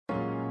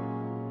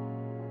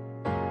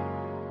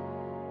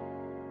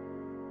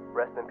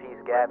Rest in peace,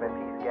 Gavin.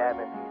 Peace,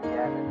 Gavin. Peace,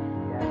 Gavin.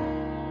 Peace,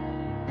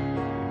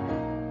 Gavin.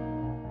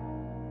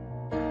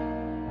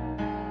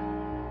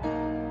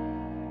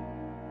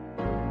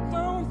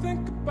 Don't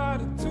think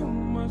about it too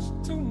much,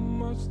 too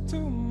much,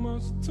 too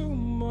much, too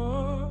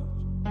much.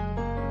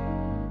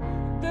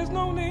 There's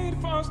no need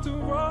for us to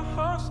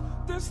rush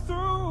this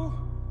through.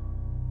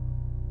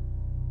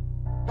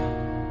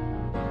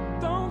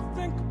 Don't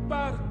think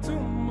about it too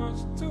much,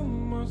 too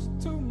much,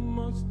 too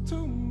much,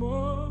 too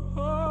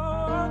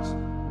much.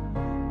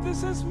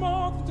 This is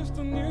more than just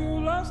a new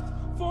lust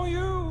for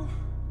you.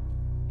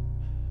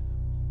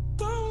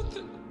 Don't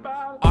think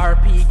about it.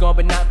 RP gone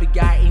but not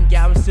forgotten.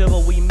 Gavin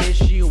Silver, we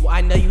miss you.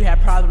 I know you had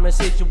problems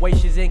and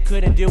situations and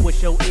couldn't deal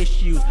with your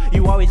issues.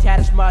 You always had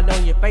a smile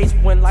on your face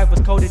when life was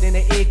colder than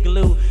an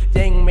igloo.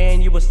 Dang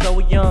man, you were so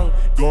young.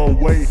 Gone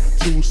way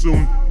too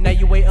soon. Now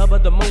you way up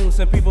at the moon.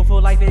 Some people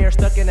feel like they are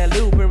stuck in a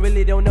loop and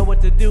really don't know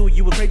what to do.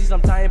 You were crazy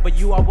sometimes, but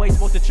you always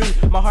spoke the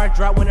truth. My heart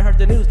dropped when I heard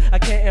the news. I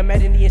can't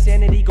imagine the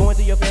insanity going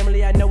through your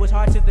family. I know it's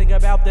hard to think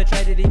about the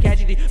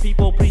tragedy.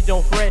 People, please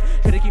don't fret.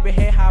 Try to keep your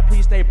head high,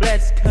 please stay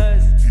blessed,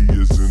 cause He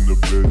is in a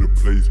better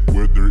place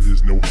where there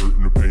is no hurt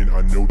and pain.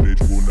 I know that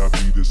will not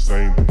be the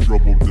same.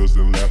 Trouble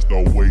doesn't last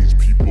always.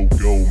 People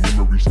go,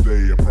 memories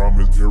stay. I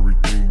promise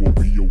everything will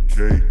be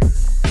okay.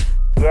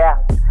 Yeah,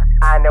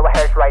 I know it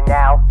hurts right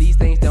now, these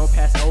things don't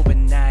pass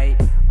overnight.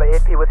 but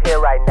if he was here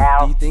right Do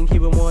now, you think he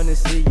would want to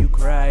see you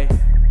cry?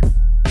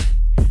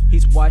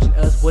 He's watching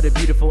us with a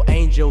beautiful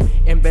angel,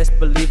 and best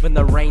believe when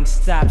the rain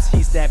stops,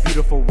 he's that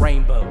beautiful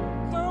rainbow.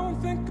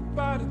 Don't think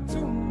about it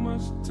too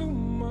much, too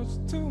much,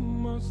 too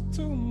much,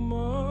 too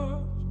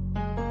much.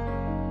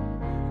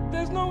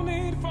 There's no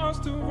need for us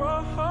to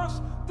rush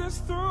this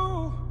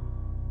through.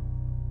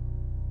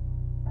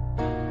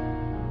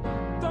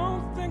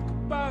 Don't think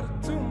about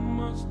it too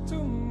much,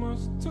 too much,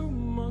 too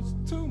much,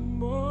 too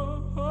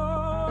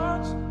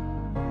much.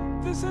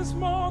 This is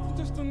more than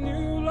just a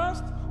new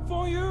lust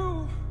for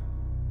you.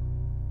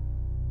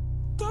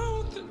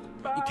 Don't think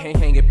about You can't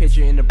hang a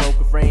picture in a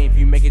broken frame. If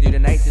you make it through the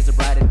night, there's a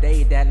brighter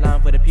day. That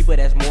line for the people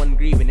that's more than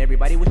grieving.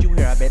 Everybody, what you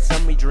hear, I bet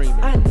some be dreaming.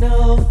 I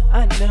know,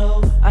 I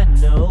know, I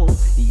know.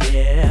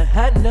 Yeah,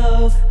 I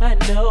know, I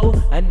know,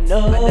 I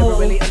know. I never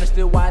really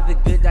understood why the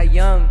good die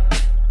young.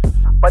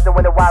 but then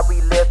wonder why we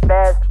live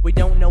fast. We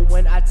don't know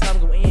when our time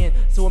go in,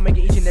 so we'll make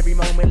it each and every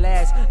moment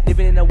last.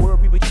 Living in a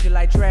world people treat it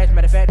like trash.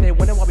 Matter of fact, they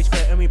wonder why we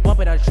scrap and we bump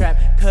it on the trap.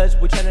 Cause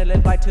we're trying to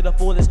live life to the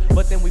fullest,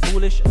 but then we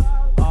foolish.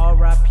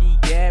 R.I.P.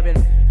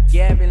 Gavin.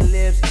 Gavin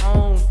lives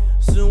on.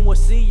 Soon we'll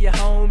see your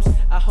homes.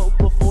 I hope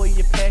before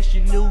you pass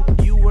you knew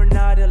you were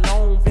not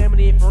alone.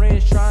 Family and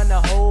friends trying to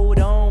hold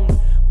on,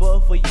 but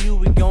for you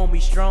we gon' be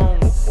strong.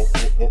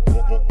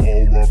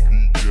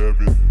 R.I.P.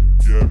 Gavin.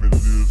 Gavin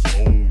lives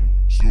on.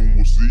 Soon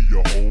we'll see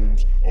your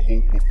homes. I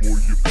hope before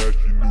you pass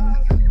you knew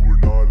you were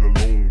not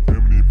alone.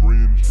 Family and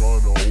friends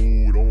trying to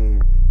hold on,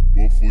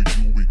 but for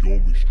you we gon'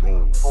 be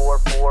strong.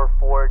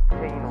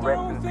 4414, rest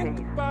Don't in think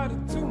peace. about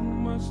it too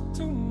much,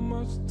 too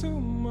much, too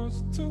much,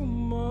 too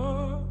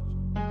much.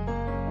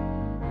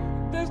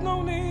 There's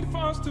no need for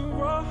us to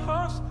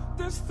rush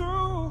this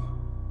through.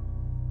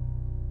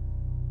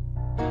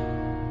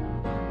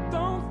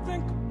 Don't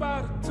think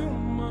about it too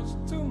much,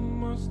 too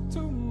much,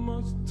 too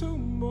much, too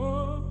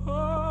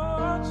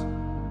much.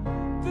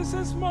 This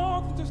is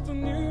more than just a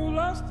new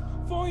lust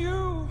for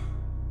you.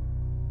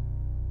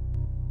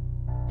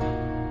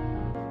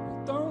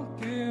 Don't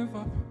give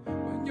up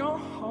when your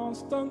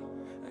heart's done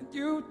and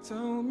you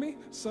tell me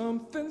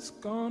something's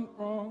gone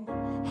wrong.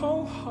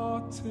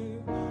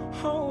 Wholehearted,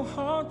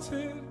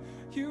 wholehearted,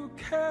 you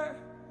care,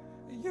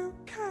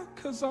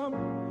 cause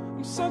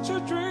I'm such a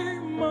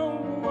dreamer.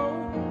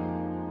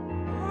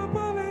 I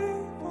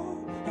believe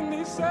in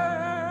these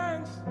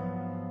things.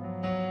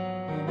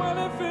 Well,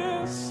 if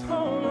it's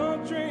all a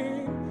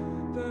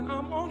dream, then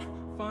I'm on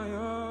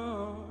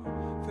fire.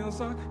 Feels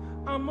like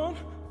I'm on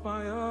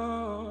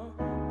fire.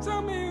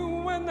 Tell me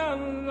when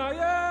I'm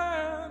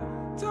lying.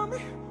 Tell me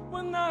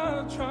when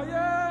I'm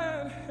trying.